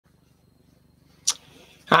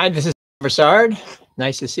Hi, this is Broussard.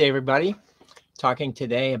 Nice to see everybody. Talking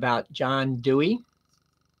today about John Dewey.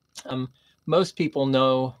 Most people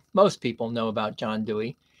know about John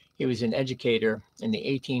Dewey. He was an educator in the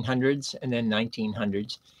 1800s and then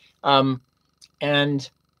 1900s. And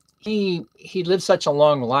he lived such a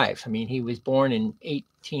long life. I mean, he was born in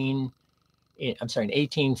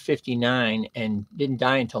 1859 and didn't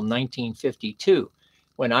die until 1952,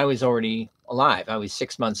 when I was already alive. I was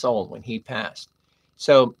 6 months old when he passed.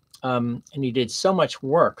 So, and he did so much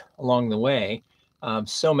work along the way.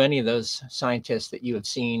 So many of those scientists that you have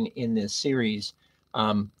seen in this series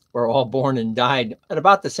were all born and died at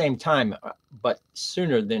about the same time, but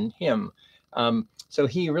sooner than him. So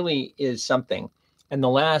he really is something. And the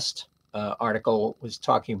last article was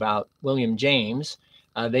talking about William James.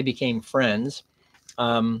 They became friends,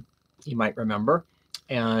 you might remember.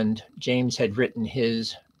 And James had written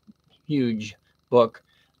his huge book,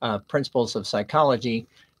 Principles of Psychology,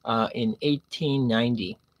 in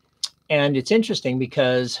 1890. And it's interesting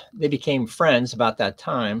because they became friends about that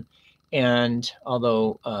time. And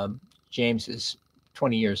although James is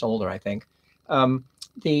 20 years older, I think,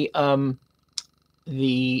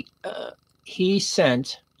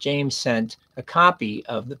 James sent a copy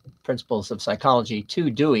of the Principles of Psychology to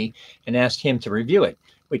Dewey and asked him to review it,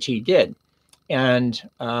 which he did. And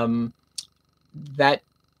that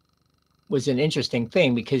was an interesting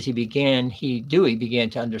thing because Dewey began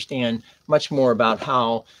to understand much more about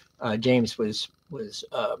how James was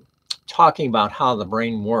talking about how the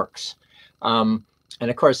brain works. And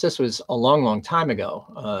of course, this was a long, long time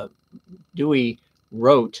ago. Dewey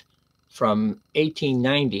wrote from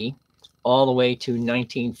 1890 all the way to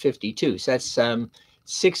 1952. So that's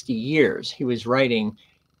 60 years he was writing,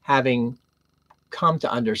 having come to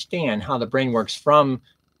understand how the brain works from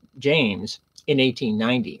James in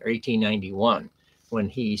 1890 or 1891, when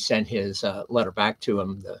he sent his letter back to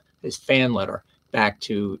him, his fan letter back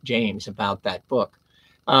to James about that book.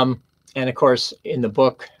 And of course, in the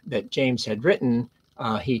book that James had written,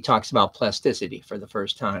 he talks about plasticity for the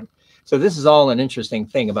first time. So this is all an interesting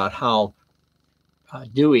thing about how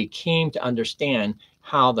Dewey came to understand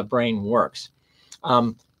how the brain works.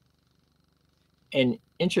 An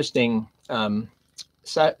interesting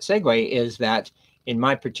segue is that in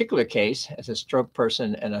my particular case, as a stroke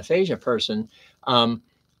person and aphasia person,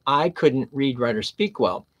 I couldn't read, write, or speak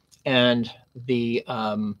well, and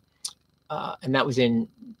and that was in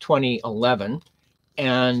 2011.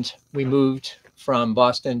 And we moved from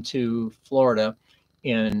Boston to Florida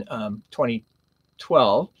in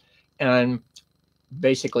 2012, and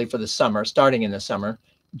basically for the summer, starting in the summer,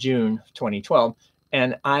 June 2012,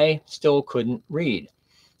 and I still couldn't read.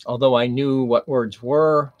 Although I knew what words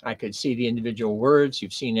were, I could see the individual words.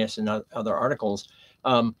 You've seen this in other articles.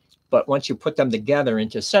 But once you put them together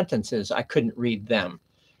into sentences, I couldn't read them.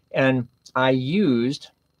 And I've used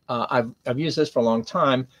this for a long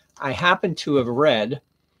time. I happen to have read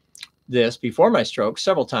this before my stroke,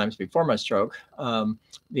 several times before my stroke,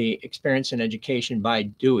 The Experience in Education by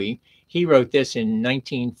Dewey. He wrote this in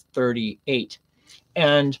 1938.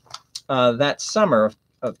 And that summer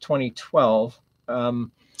of 2012,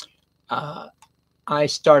 I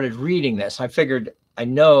started reading this. I figured, I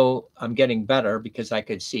know I'm getting better because I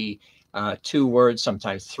could see 2 words,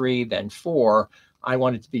 sometimes 3, then 4. I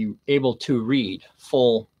wanted to be able to read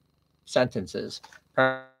full sentences,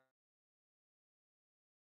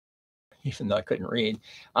 even though I couldn't read,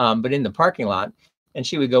 but in the parking lot. And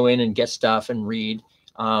she would go in and get stuff and read.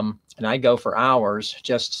 And I'd go for hours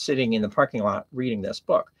just sitting in the parking lot reading this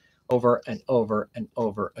book over and over and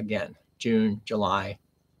over again, June, July,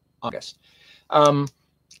 August.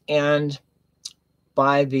 And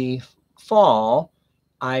by the fall,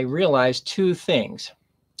 I realized 2 things.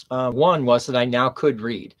 One was that I now could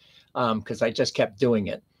read because I just kept doing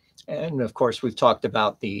it. And of course, we've talked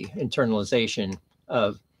about the internalization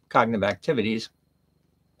of cognitive activities.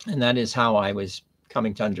 And that is how I was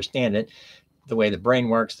coming to understand it, the way the brain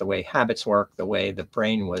works, the way habits work, the way the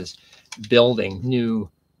brain was building new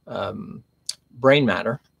brain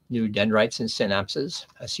matter, new dendrites and synapses,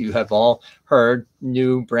 as you have all heard,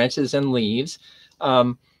 new branches and leaves.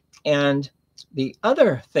 And the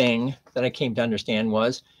other thing that I came to understand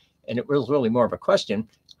was, and it was really more of a question,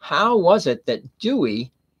 how was it that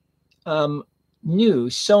Dewey knew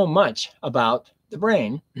so much about the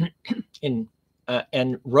brain and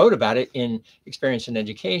wrote about it in Experience in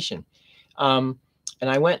Education? And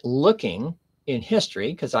I went looking in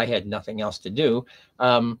history, because I had nothing else to do,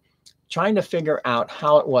 trying to figure out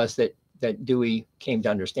how it was that Dewey came to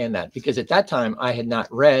understand that. Because at that time, I had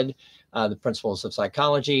not read the Principles of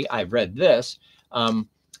Psychology. I read this,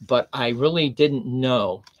 but I really didn't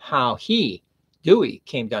know how he Dewey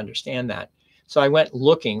came to understand that. So I went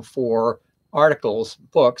looking for articles,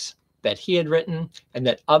 books that he had written and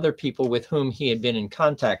that other people with whom he had been in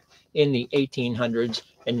contact in the 1800s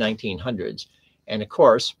and 1900s. And of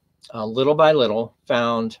course, little by little,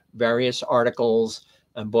 found various articles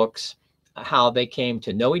and books, how they came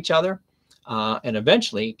to know each other, and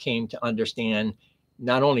eventually came to understand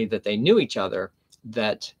not only that they knew each other,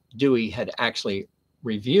 that Dewey had actually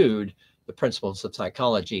reviewed the principles of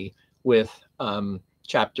psychology, with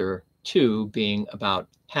chapter 2 being about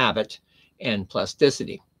habit and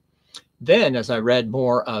plasticity. Then, as I read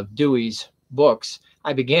more of Dewey's books,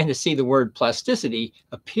 I began to see the word plasticity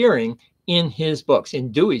appearing in his books,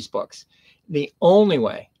 in Dewey's books. The only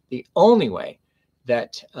way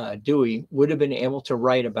that Dewey would have been able to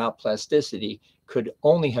write about plasticity could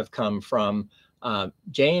only have come from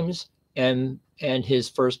James and his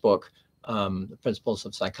first book, The Principles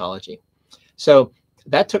of Psychology. So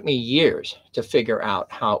that took me years to figure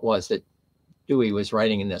out how it was that Dewey was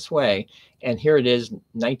writing in this way. And here it is,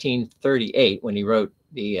 1938, when he wrote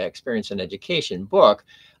the Experience in Education book,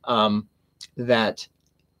 that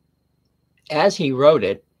as he wrote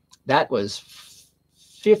it, that was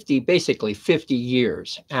basically 50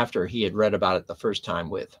 years after he had read about it the first time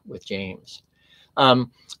with James.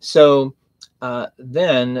 So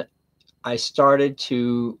then I started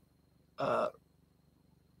to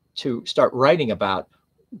start writing about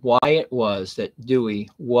why it was that Dewey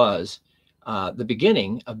was the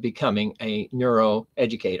beginning of becoming a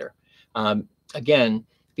neuroeducator. Again,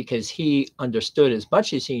 because he understood as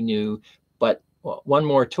much as he knew, but one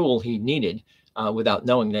more tool he needed, without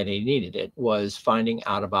knowing that he needed it, was finding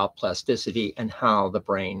out about plasticity and how the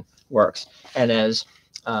brain works. And as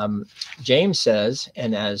James says,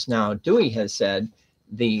 and as now Dewey has said,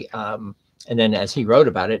 and then as he wrote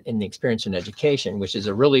about it in the Experience in Education, which is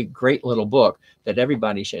a really great little book that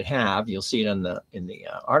everybody should have. You'll see it in the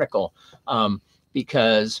article,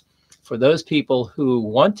 because for those people who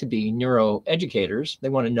want to be neuroeducators, they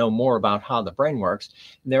want to know more about how the brain works.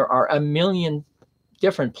 There are a million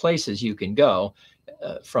different places you can go,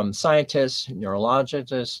 from scientists,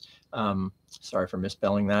 neurologists, sorry for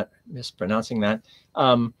mispronouncing that,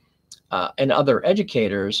 and other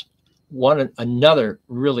educators. Another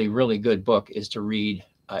really good book is to read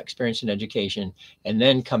Experience in Education, and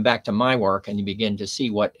then come back to my work, and you begin to see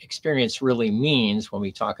what experience really means when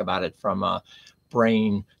we talk about it from a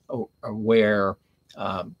brain aware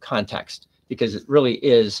context, because it really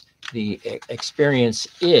is, the experience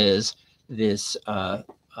is this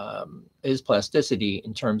is plasticity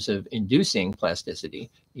in terms of inducing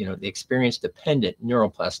plasticity, the experience dependent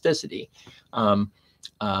neuroplasticity,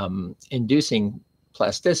 inducing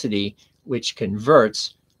plasticity, which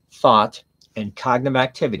converts thought and cognitive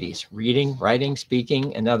activities, reading, writing,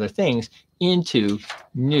 speaking, and other things, into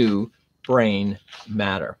new brain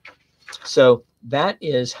matter. So that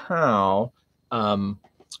is how,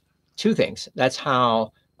 two things. That's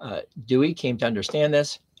how Dewey came to understand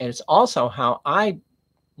this. And it's also how I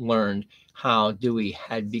learned how Dewey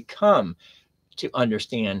had become to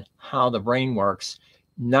understand how the brain works,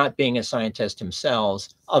 not being a scientist himself,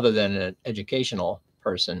 other than an educational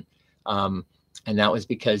person. And that was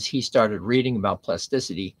because he started reading about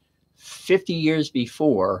plasticity 50 years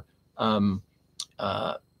before,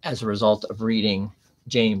 as a result of reading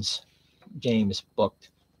James' book,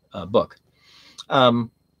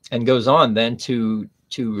 and goes on then to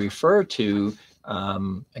refer to,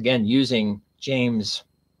 again, using James'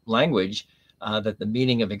 language, that the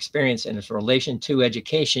meaning of experience and its relation to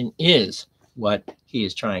education is what he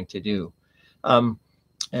is trying to do. And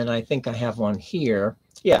I think I have one here.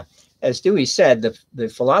 Yeah, as Dewey said, the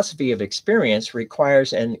philosophy of experience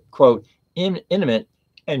requires an, quote, intimate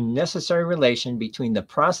and necessary relation between the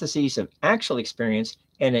processes of actual experience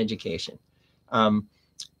and education.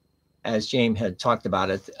 As James had talked about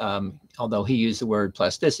it, although he used the word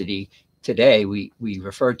plasticity, today we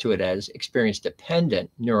refer to it as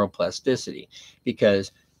experience-dependent neuroplasticity,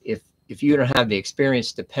 because if you don't have the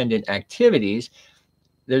experience-dependent activities,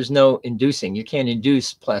 there's no inducing. You can't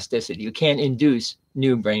induce plasticity. You can't induce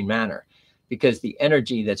new brain matter, because the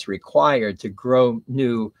energy that's required to grow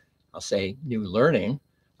new, I'll say new learning,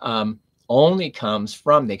 only comes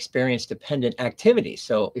from the experience-dependent activities.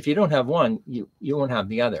 So if you don't have one, you won't have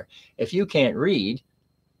the other. If you can't read,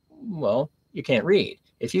 well, you can't read.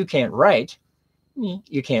 If you can't write,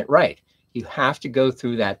 you can't write. You have to go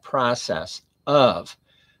through that process of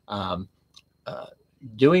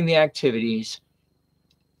doing the activities,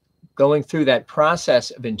 going through that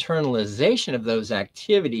process of internalization of those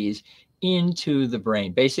activities into the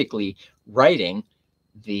brain, basically writing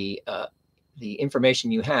the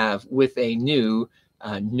information you have with a new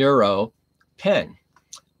neuro pen,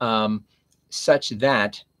 such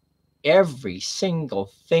that every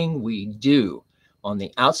single thing we do on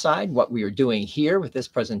the outside, what we are doing here with this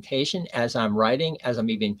presentation, as I'm writing, as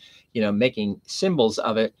I'm even, making symbols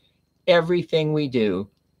of it, everything we do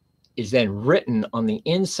is then written on the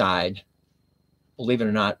inside, believe it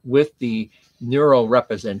or not, with the neural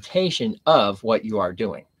representation of what you are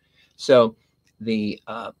doing. So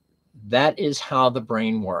that is how the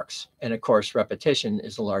brain works. And of course, repetition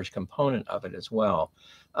is a large component of it as well.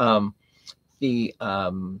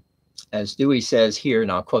 As Dewey says here,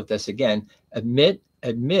 and I'll quote this again, amid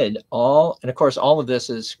all, and of course, all of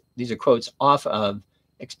these are quotes off of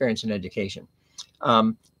Experience in Education.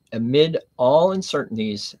 Amid all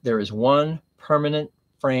uncertainties, there is one permanent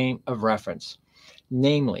frame of reference,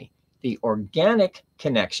 namely the organic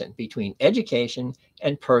connection between education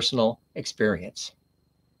and personal experience.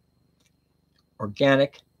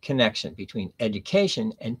 Organic connection between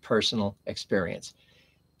education and personal experience.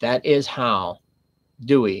 That is how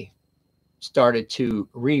Dewey started to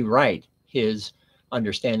rewrite his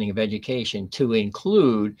understanding of education to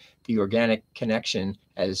include the organic connection,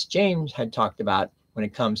 as James had talked about, when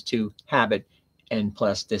it comes to habit and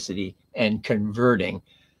plasticity and converting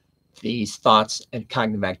these thoughts and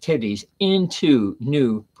cognitive activities into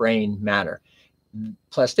new brain matter.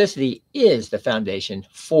 Plasticity is the foundation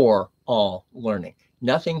for all learning.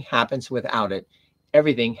 Nothing happens without it.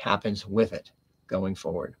 Everything happens with it going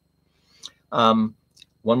forward. One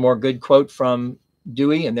more good quote from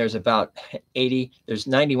Dewey, and there's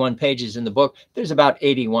 91 pages in the book. There's about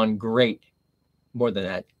 81 great, more than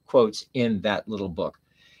that, quotes in that little book.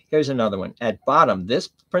 Here's another one. At bottom, this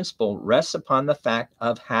principle rests upon the fact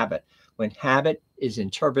of habit. When habit is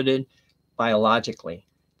interpreted biologically,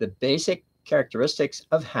 the basic characteristics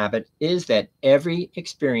of habit is that every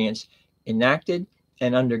experience enacted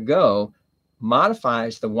and undergo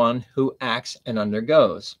modifies the one who acts and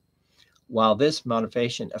undergoes. While this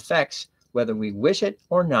modification affects, whether we wish it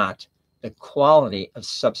or not, the quality of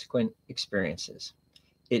subsequent experiences.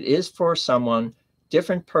 It is for someone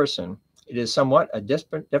different person. It is somewhat a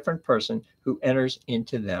different person who enters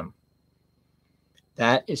into them.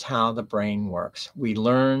 That is how the brain works. We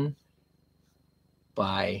learn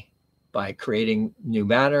by creating new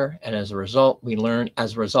matter, and as a result, we learn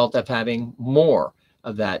as a result of having more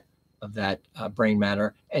of that brain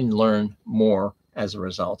matter, and learn more as a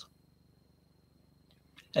result.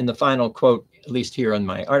 And the final quote, at least here in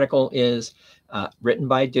my article, is written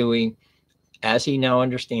by Dewey as he now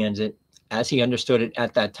understands it, as he understood it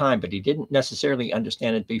at that time, but he didn't necessarily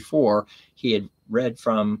understand it before he had read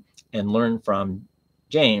from and learned from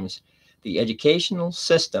James. The educational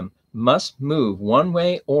system must move one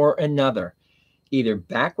way or another, either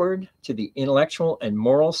backward to the intellectual and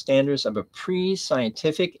moral standards of a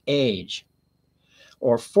pre-scientific age,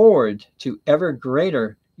 or forward to ever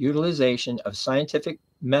greater utilization of scientific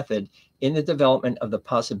method in the development of the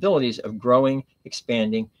possibilities of growing,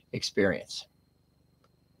 expanding experience.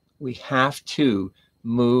 We have to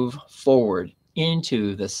move forward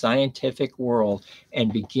into the scientific world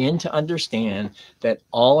and begin to understand that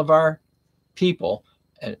all of our people,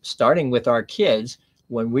 starting with our kids,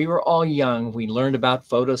 when we were all young, we learned about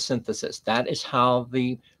photosynthesis. That is how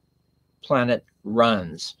the planet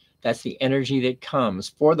runs. That's the energy that comes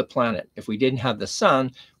for the planet. If we didn't have the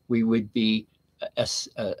sun, we would be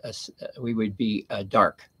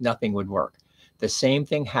dark. Nothing would work. The same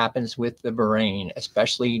thing happens with the brain,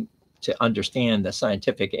 especially to understand the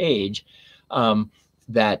scientific age,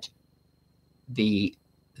 that the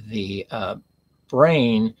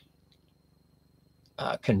brain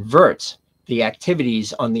converts the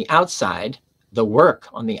activities on the outside, the work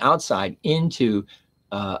on the outside, into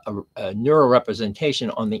a neural representation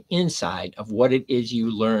on the inside of what it is you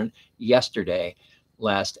learned yesterday,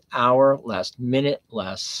 last hour, last minute,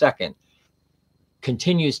 last second.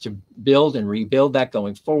 Continues to build and rebuild that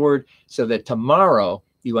going forward, so that tomorrow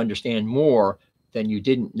you understand more than you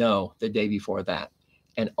didn't know the day before that.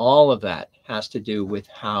 And all of that has to do with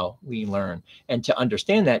how we learn. And to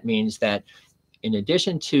understand that means that in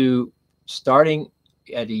addition to starting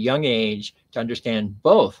at a young age to understand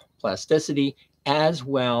both plasticity as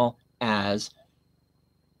well as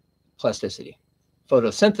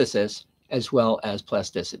photosynthesis as well as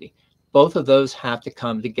plasticity. Both of those have to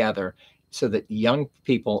come together so that young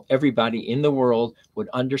people, everybody in the world, would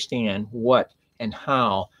understand what and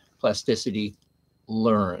how plasticity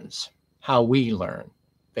learns, how we learn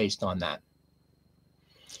based on that.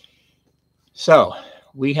 So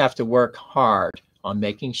we have to work hard on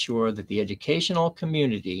making sure that the educational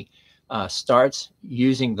community starts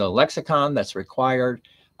using the lexicon that's required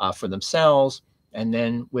for themselves, and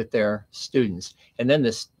then with their students. And then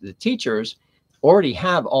the teachers already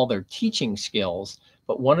have all their teaching skills,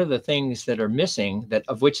 but one of the things that are missing, that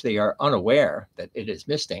of which they are unaware that it is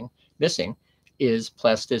missing is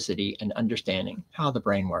plasticity and understanding how the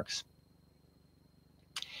brain works.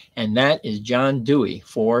 And that is John Dewey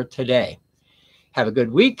for today. Have a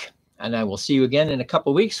good week, and I will see you again in a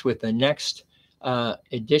couple of weeks with the next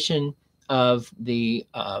edition of the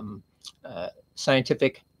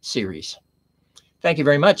scientific series. Thank you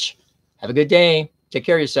very much. Have a good day. Take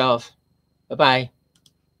care of yourself. Bye-bye.